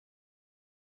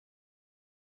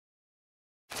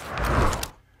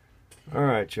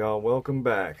Alright, y'all, welcome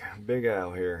back. Big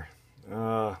Al here.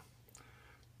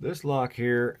 This lock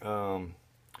here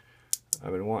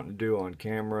I've been wanting to do on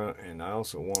camera, and I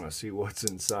also want to see what's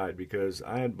inside because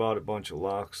I had bought a bunch of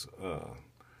locks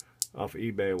off of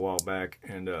eBay a while back,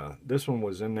 and this one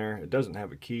was in there. It doesn't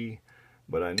have a key,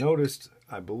 but I noticed,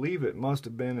 I believe it must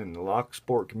have been in the lock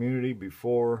sport community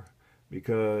before,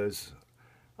 because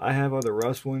I have other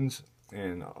Russwins,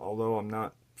 and although I'm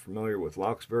not familiar with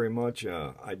locks very much,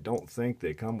 I don't think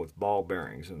they come with ball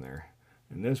bearings in there.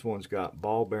 And this one's got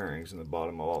ball bearings in the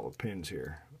bottom of all the pins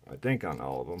here. I think on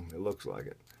all of them. It looks like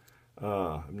it.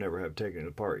 I've never have taken it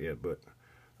apart yet, but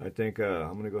I think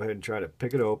I'm going to go ahead and try to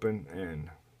pick it open and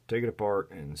take it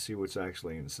apart and see what's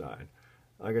actually inside.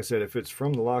 Like I said, if it's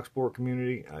from the lock sport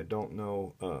community, I don't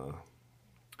know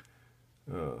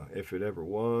if it ever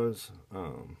was,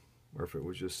 or if it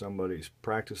was just somebody's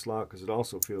practice lock, because it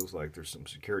also feels like there's some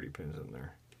security pins in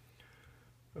there.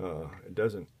 It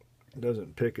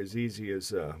doesn't pick as easy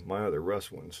as my other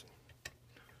Russwins.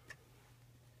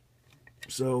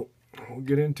 So we'll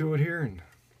get into it here and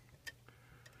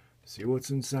see what's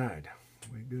inside.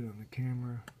 We good on the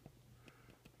camera?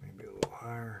 Maybe a little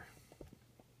higher.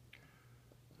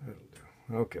 That'll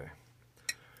do. Okay.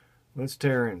 Let's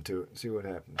tear into it and see what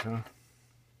happens, huh?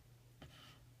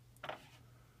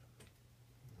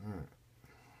 Alright.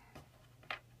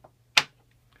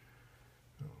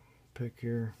 Pick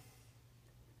here.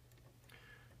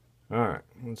 Alright,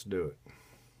 let's do it.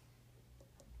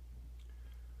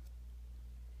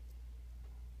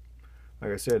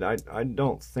 Like I said, I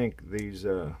don't think these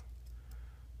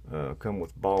come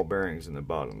with ball bearings in the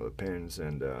bottom of the pins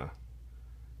and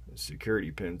security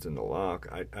pins in the lock.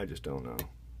 I just don't know.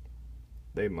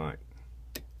 They might.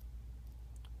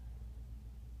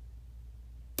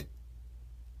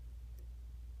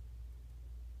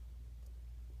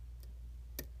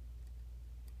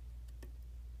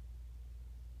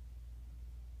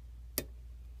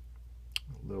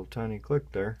 A little tiny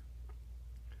click there.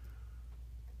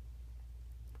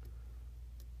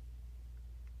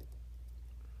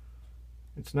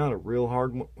 It's not a real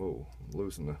hard one. Oh, I'm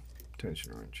losing the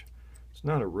tension wrench. It's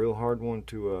not a real hard one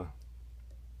to,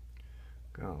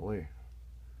 golly, a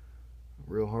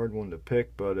real hard one to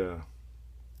pick, but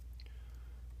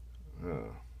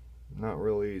not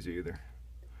real easy either.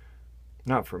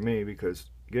 Not for me, because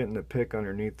getting the pick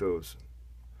underneath those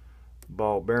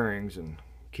ball bearings and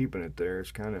keeping it there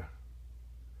is kind of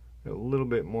a little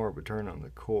bit more of a turn on the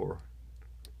core.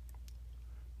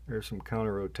 There's some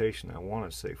counter rotation. I want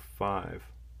to say 5.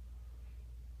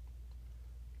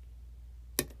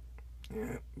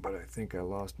 Yeah, but I think I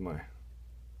lost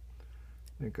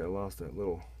that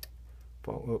little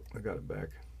fall. Oh, I got it back.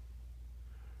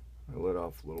 I let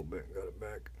off a little bit, got it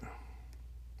back.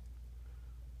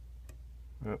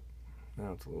 Oh,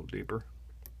 now it's a little deeper.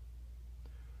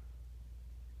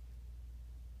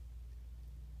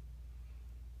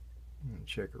 I'm gonna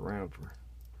check around for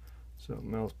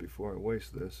something else before I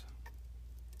waste this.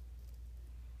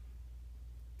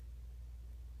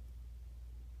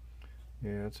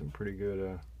 Yeah, that's some pretty good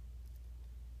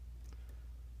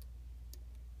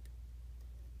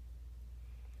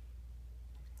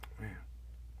man,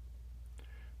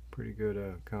 pretty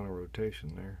good counter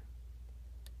rotation there.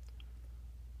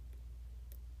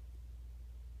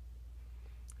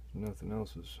 Nothing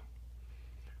else is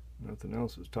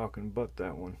talking but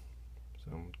that one.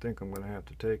 So I think I'm going to have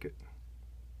to take it.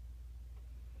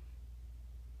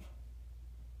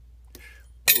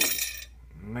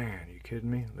 Man, are you kidding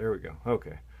me? There we go.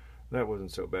 Okay, that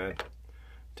wasn't so bad.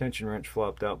 Tension wrench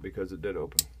flopped out because it did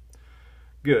open.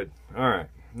 Good. Alright,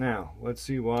 now let's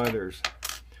see why there's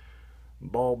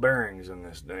ball bearings in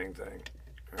this dang thing.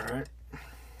 Alright.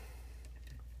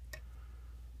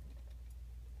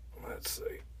 Let's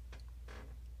see.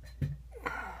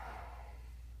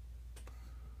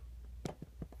 Put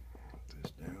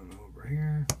this down over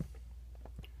here.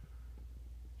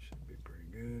 Should be pretty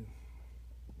good.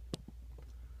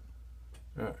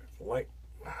 Alright, light.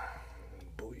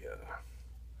 Booyah.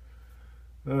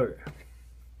 Okay.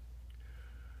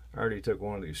 I already took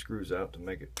one of these screws out to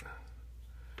make it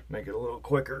a little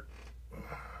quicker.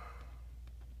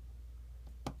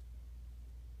 I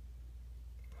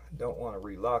don't want to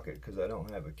relock it because I don't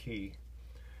have a key.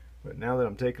 But now that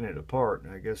I'm taking it apart,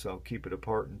 I guess I'll keep it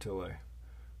apart until I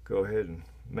go ahead and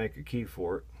make a key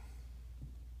for it.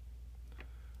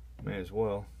 May as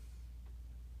well.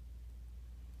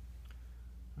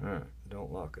 Alright,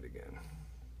 don't lock it again.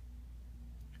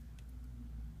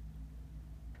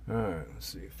 Alright, let's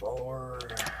see, follower.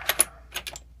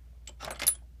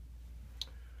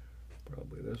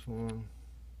 Probably this one.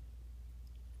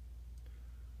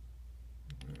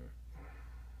 Right.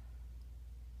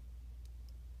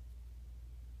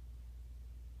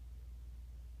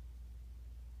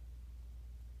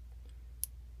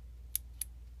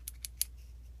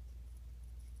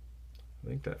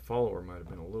 think that follower might have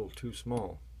been a little too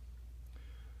small.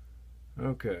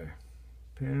 Okay,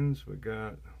 pins we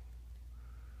got.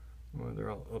 Well,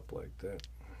 they're all up like that.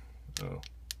 Oh,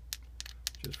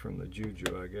 just from the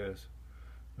juju, I guess.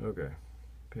 Okay,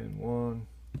 pin 1.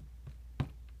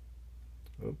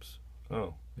 Oops.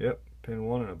 Oh, yep. Pin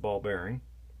 1 and a ball bearing.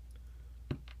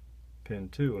 Pin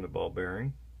 2 and a ball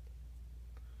bearing.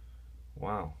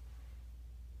 Wow.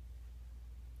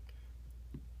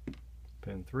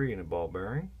 Pin 3 and a ball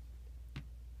bearing.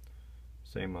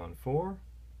 Same on 4.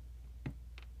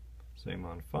 Same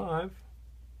on 5.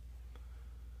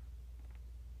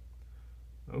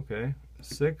 Okay,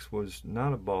 6 was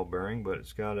not a ball bearing, but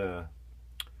it's got a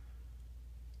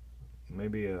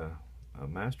maybe a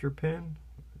master pin.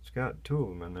 It's got 2 of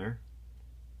them in there.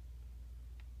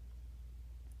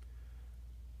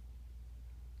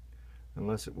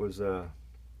 Unless it was that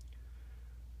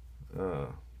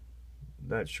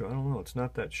short. I don't know. It's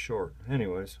not that short.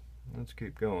 Anyways, let's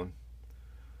keep going.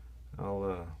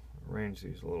 I'll arrange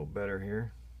these a little better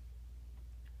here.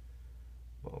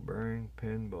 Ball bearing,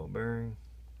 pin, ball bearing,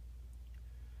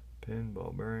 pin,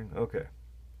 ball bearing. Okay.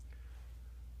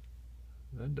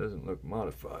 That doesn't look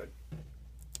modified.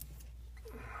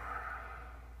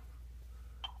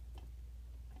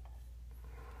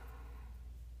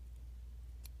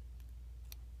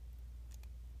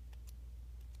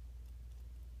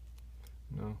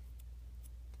 No,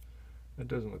 that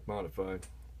doesn't look modified.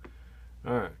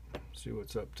 Alright, see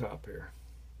what's up top here.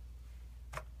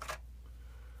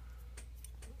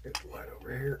 Get the light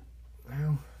over here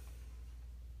now.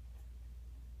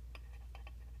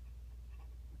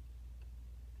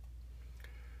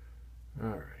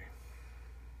 Alright.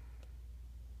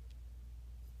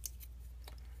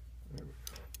 There we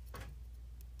go.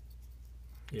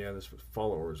 Yeah, this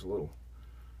follower is a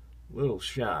little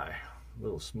shy, a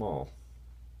little small.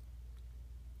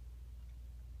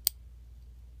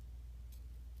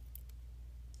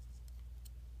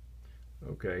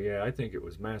 Okay, yeah, I think it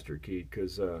was master keyed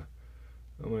because I'm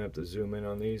gonna have to zoom in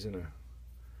on these in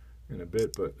a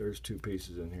bit, but there's 2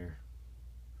 pieces in here.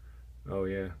 Oh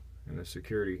yeah, and a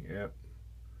security. Yep,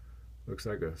 looks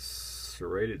like a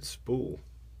serrated spool.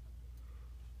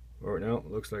 Or no,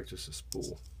 it looks like just a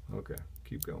spool. Okay,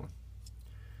 keep going.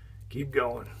 Keep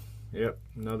going. Yep,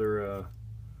 another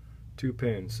 2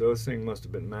 pins. So this thing must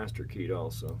have been master keyed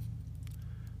also.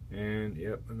 And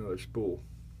yep, another spool.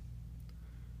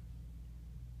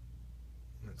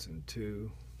 That's in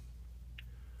 2.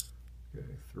 Okay,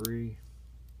 3.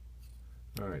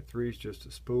 Alright, 3 is just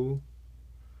a spool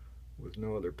with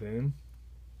no other pin.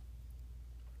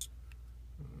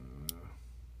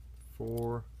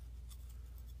 4.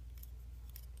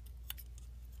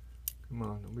 Come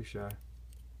on, don't be shy.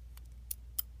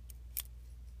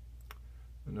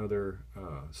 Another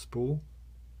spool.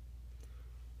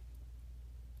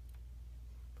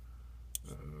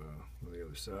 On the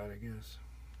other side, I guess.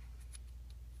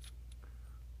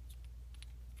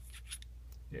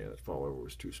 Yeah, that follower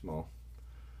was too small.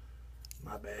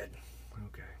 My bad.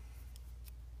 Okay.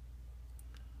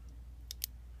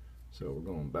 So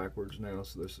we're going backwards now.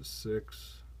 So this is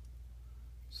 6.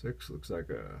 6 looks like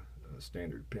a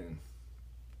standard pin,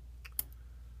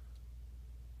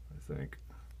 I think.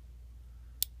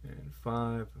 And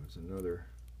 5 is another,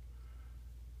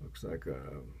 looks like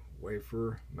a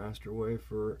wafer, master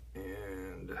wafer,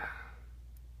 and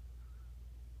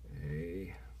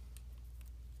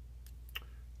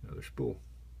another spool.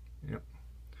 Yep.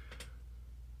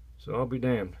 So I'll be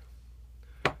damned.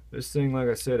 This thing, like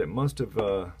I said, it must have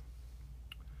I'm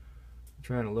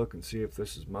trying to look and see if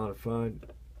this is modified.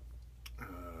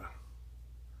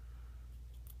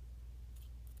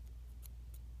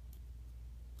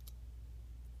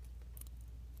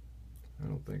 I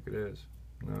don't think it is.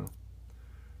 No.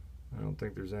 I don't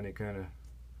think there's any kind of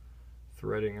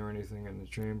threading or anything in the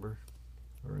chamber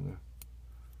or in the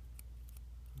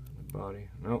body.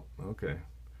 Nope. Okay.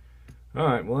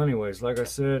 Alright, well anyways, like I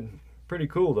said, pretty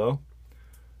cool though.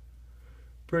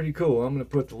 Pretty cool. I'm going to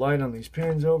put the light on these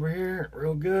pins over here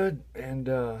real good and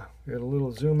get a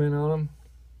little zoom in on them.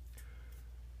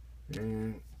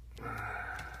 And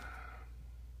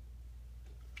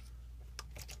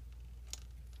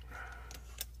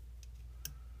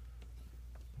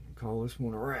call this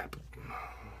one a wrap.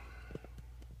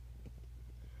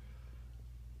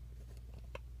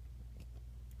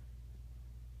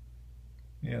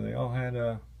 Yeah, they all had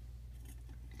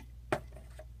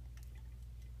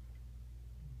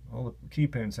all the key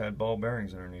pins had ball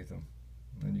bearings underneath them,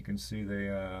 and you can see they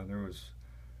there was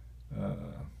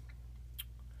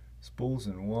spools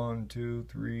in 1, 2,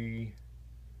 3,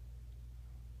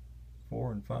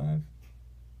 4, and 5.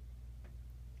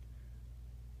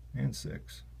 and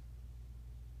 6.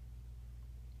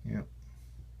 Yep.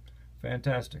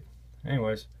 Fantastic.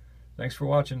 Anyways, thanks for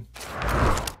watching.